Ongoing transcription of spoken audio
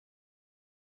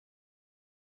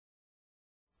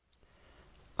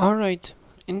Alright,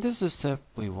 in this step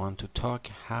we want to talk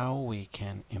how we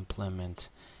can implement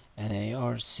an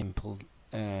AR simple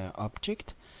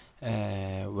object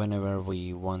whenever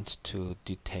we want to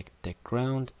detect the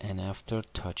ground and after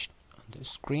touch on the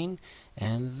screen,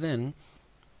 and then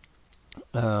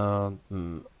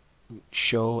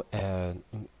show a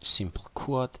simple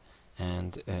quote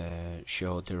and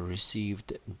show the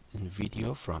received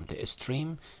video from the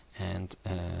stream and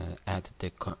add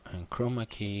the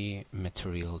Chromakey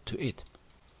material to it.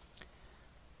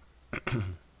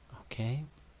 Okay.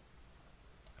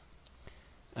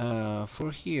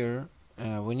 For here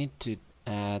we need to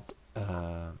add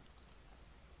an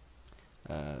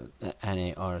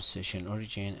AR session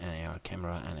origin, an AR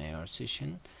camera, an AR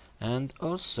session, and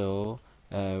also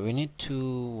we need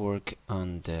to work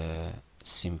on the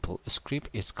simple script.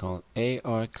 It's called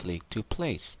AR click to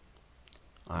place.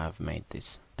 I've made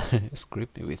this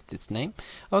script with this name.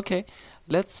 Okay,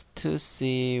 let's to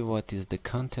see what is the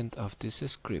content of this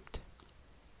script.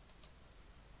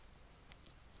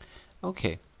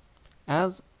 Okay,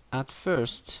 as at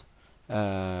first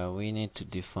we need to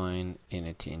define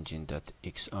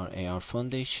initengine.xr AR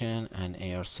foundation and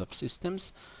AR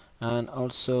subsystems, and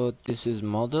also this is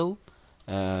model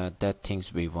that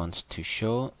things we want to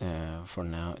show. For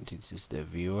now this is the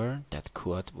viewer, that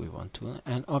quote we want to,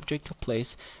 and object to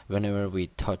place. Whenever we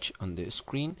touch on the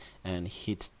screen and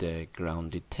hit the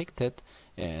ground detected,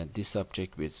 this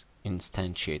object will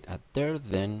instantiate at there.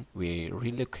 Then we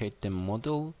relocate the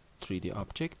model 3D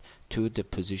object to the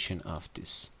position of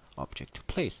this object to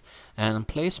place, and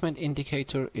placement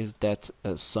indicator is that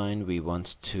sign we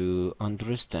want to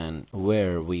understand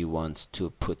where we want to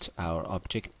put our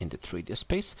object in the 3D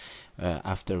space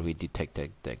after we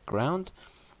detected the ground,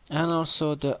 and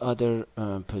also the other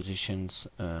positions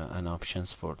and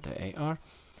options for the AR.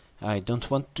 I don't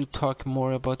want to talk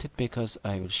more about it because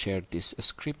I will share this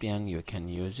script and you can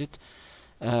use it.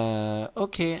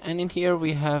 Okay, and in here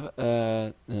we have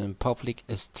a public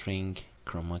string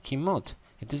Chromakey mode.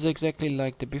 It is exactly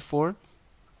like the before.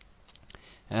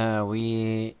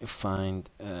 We find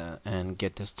and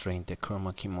get a string the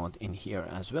Chromakey mode in here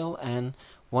as well, and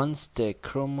once the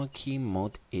Chromakey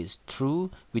mode is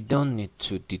true, we don't need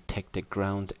to detect the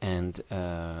ground and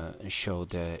show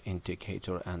the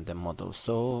indicator and the model,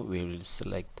 so we will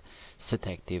select set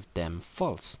active them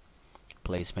false,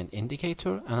 placement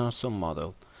indicator, and also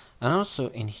model. And also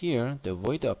in here the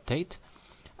void update,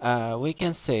 we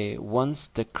can say once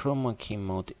the Chromakey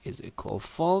mode is equal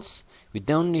false, we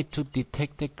don't need to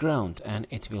detect the ground, and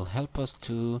it will help us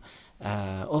to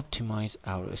optimize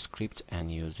our script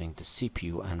and using the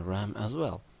CPU and RAM as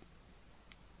well.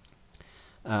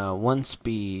 Once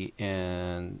we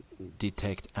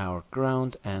detect our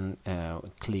ground and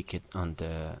click it on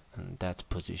that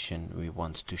position we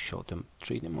want to show the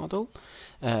 3D model,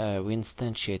 we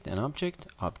instantiate an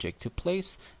object to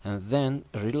place, and then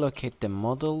relocate the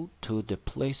model to the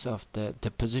place of the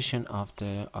position of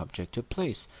the object to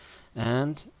place,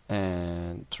 and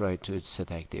try to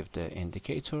set active the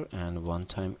indicator and one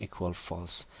time equal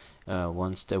false.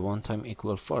 Once the one time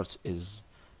equal false is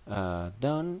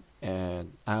done,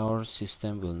 our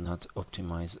system will not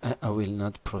optimize, will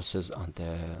not process on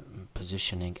the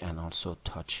positioning and also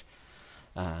touch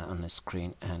on the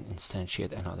screen and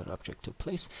instantiate another object to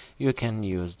place. You can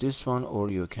use this one, or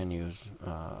you can use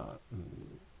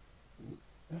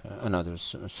another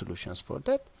solutions for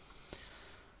that.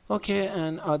 Okay,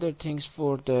 and other things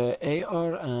for the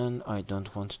AR, and I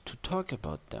don't want to talk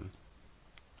about them.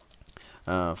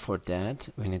 For that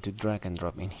we need to drag and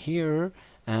drop in here,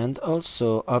 and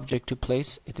also object to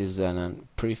place, it is a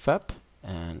prefab,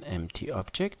 an empty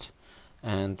object,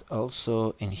 and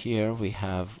also in here we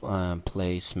have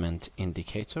placement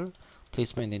indicator.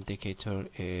 Placement indicator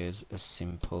is a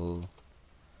simple,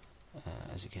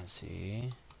 as you can see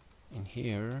in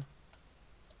here,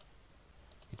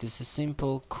 it is a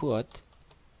simple quote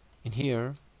in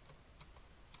here.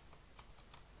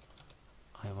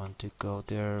 I want to go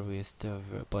there with the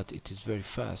but it is very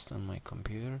fast on my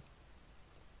computer.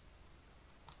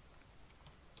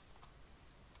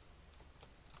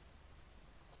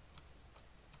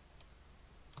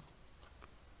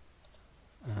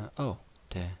 Oh,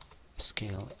 the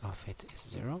scale of it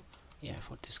is 0. Yeah,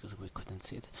 for this because we couldn't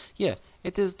see it. Yeah,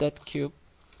 it is that cube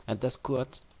and that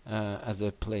quote as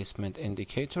a placement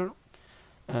indicator,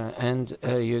 and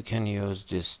you can use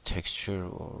this texture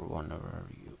or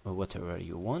whatever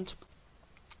you want,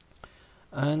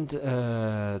 and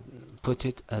put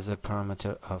it as a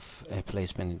parameter of a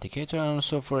placement indicator. And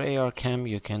also for AR cam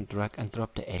you can drag and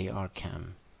drop the AR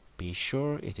cam. Be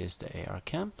sure it is the AR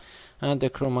cam, and the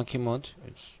Chromakey mode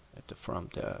is from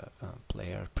the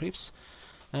player prefs.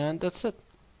 and that's it.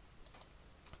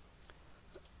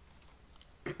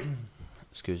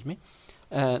 Excuse me.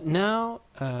 Now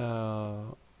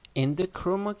in the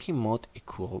Chromakey mode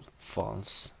equal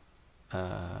false,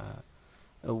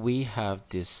 we have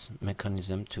this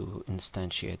mechanism to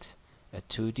instantiate a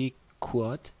 2D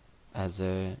quad as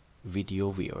a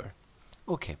video viewer.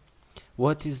 Okay,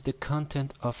 what is the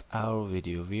content of our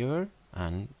video viewer?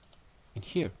 And in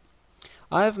here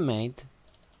I've made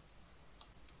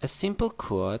a simple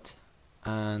quad,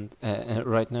 and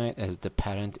right now as the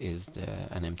parent is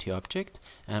an empty object,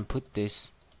 and put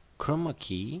this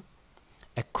Chromakey,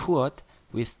 a quad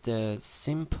with the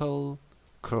simple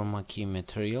Chromakey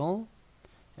material,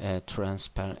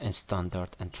 transparent, standard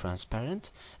and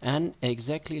transparent, and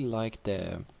exactly like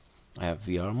the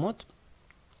VR mode.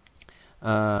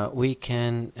 We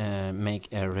can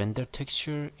make a render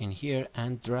texture in here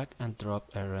and drag and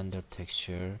drop a render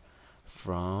texture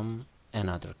from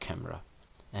another camera,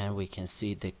 and we can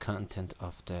see the content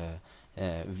of the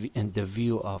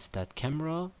view of that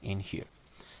camera in here.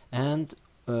 And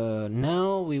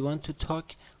now we want to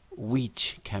talk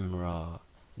which camera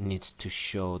needs to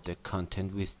show the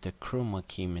content with the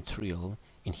Chromakey material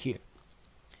in here.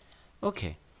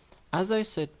 Okay, as I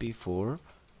said before,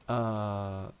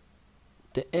 the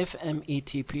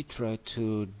FMETP tried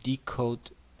to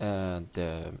decode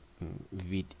the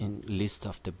list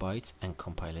of the bytes and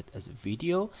compile it as a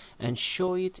video and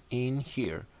show it in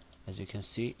here. As you can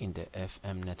see in the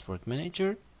FM network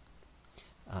manager,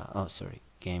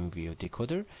 game view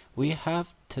decoder, we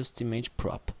have test image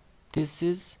prop. This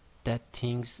is that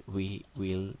things we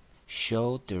will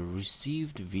show the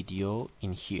received video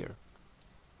in here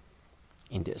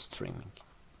in the streaming.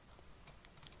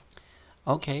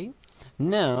 Okay,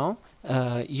 now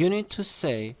you need to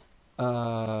say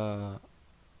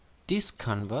this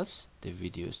canvas, the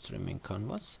video streaming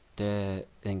canvas, the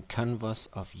canvas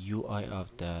of UI of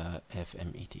the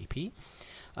FMETP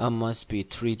must be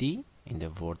 3D in the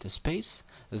word space.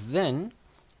 Then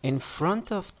in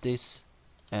front of this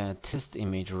test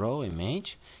image raw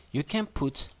image, you can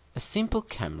put a simple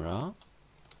camera,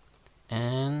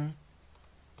 and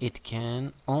it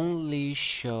can only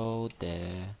show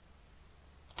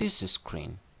this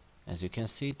screen. As you can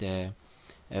see, the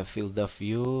field of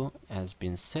view has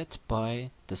been set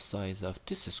by the size of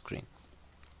this screen.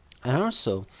 And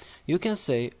also you can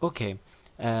say, okay,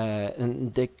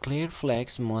 the clear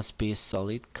flags must be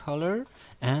solid color,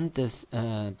 and this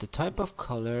the type of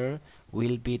color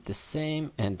will be the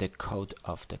same, and the code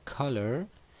of the color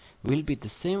will be the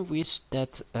same with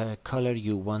that color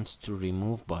you want to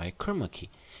remove by Chromakey.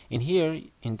 In here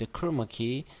in the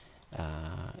Chromakey,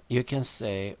 you can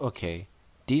say, okay,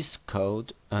 this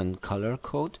code and color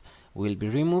code will be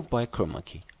removed by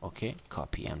Chromakey. Okay,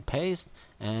 copy and paste,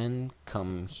 and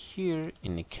come here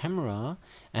in the camera,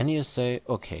 and you say,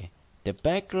 okay, the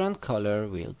background color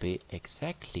will be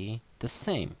exactly the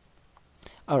same.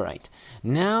 Alright,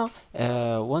 now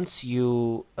once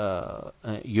you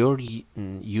your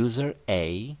user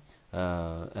A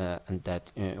and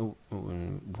that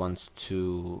wants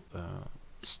to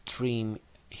stream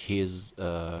his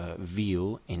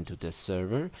view into the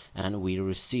server, and we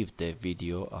receive the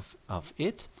video of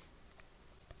it,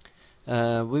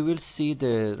 we will see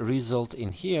the result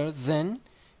in here. Then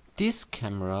this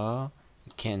camera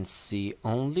can see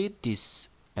only this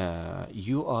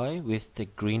UI with the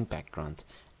green background,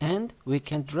 and we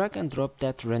can drag and drop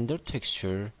that render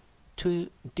texture to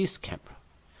this camera.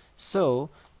 So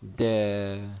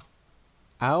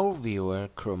our viewer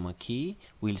Chromakey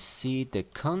will see the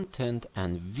content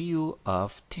and view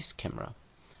of this camera.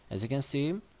 As you can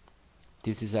see,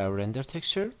 this is our render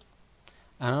texture,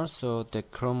 and also the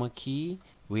Chromakey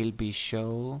will be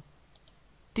show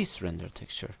this render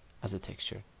texture as a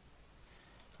texture.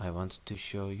 I want to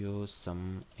show you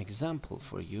some example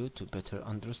for you to better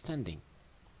understanding.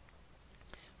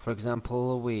 For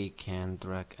example, we can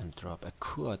drag and drop a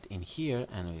quote in here,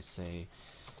 and we say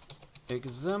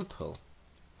example.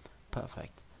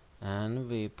 Perfect. And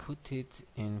we put it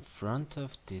in front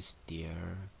of this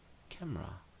dear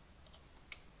camera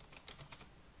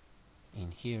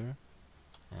in here,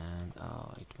 and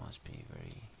oh, it must be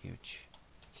very huge,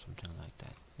 something like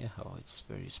that. Yeah, oh, it's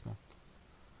very small.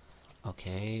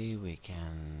 Okay, we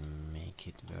can make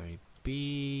it very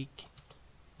big,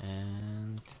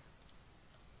 and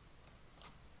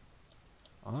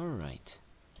alright,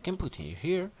 you can put it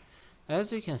here.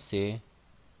 As you can see,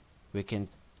 we can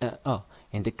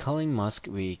in the culling mask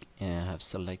we have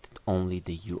selected only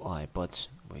the UI, but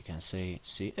we can see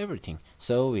everything,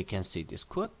 so we can see this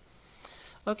quote.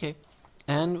 Okay,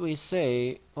 and we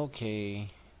say, okay,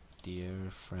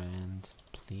 dear friend,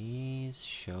 please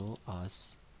show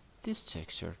us this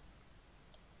texture.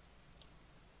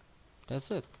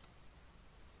 That's it.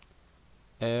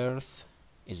 Earth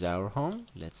is our home.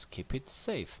 Let's keep it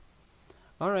safe.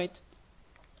 Alright,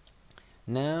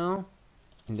 now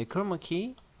in the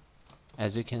Chromakey,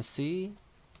 as you can see,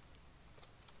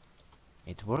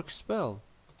 it works well.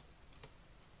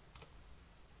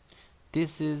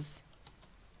 This is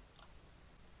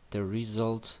the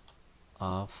result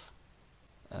of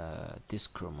this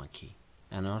Chromakey,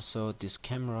 and also this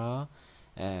camera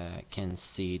can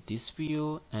see this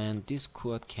view, and this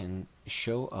code can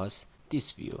show us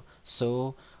this view.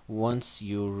 So once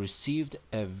you received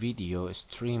a video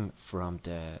stream from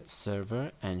the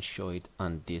server and show it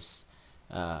on this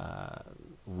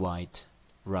white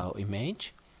raw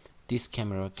image, this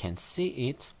camera can see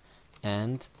it,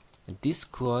 and this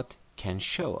code can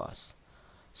show us.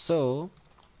 So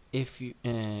if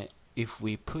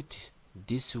we put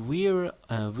this viewer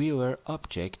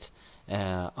object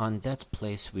on that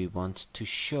place we want to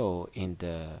show in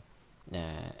the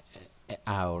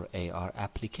our AR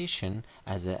application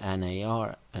as an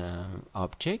AR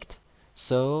object,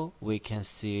 so we can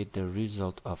see the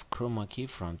result of Chromakey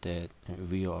from the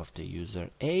view of the user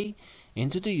A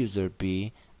into the user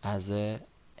B as a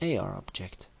AR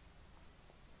object.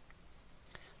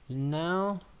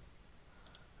 Now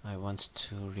I want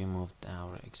to remove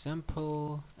our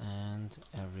example and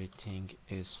everything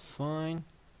is fine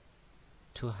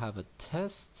to have a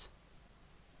test.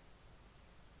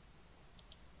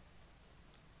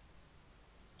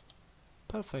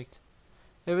 Perfect,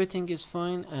 everything is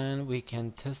fine and we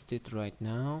can test it right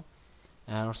now.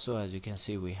 And also, as you can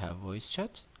see, we have voice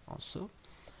chat also.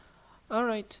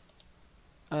 Alright,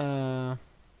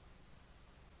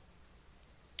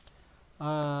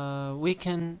 we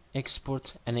can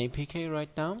export an APK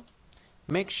right now.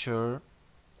 Make sure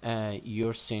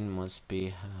your scene must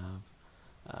be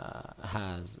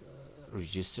has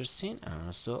registered scene and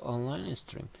also online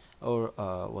stream, or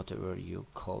whatever you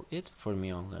call it. For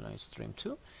me, online stream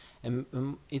too, and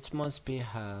it must be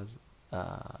has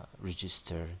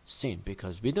registered scene,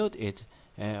 because without it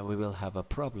we will have a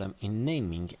problem in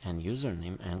naming and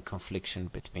username and confliction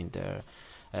between the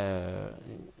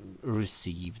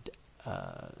received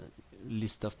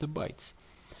list of the bytes.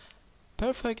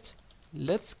 Perfect.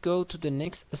 Let's go to the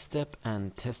next step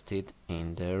and test it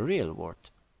in the real world.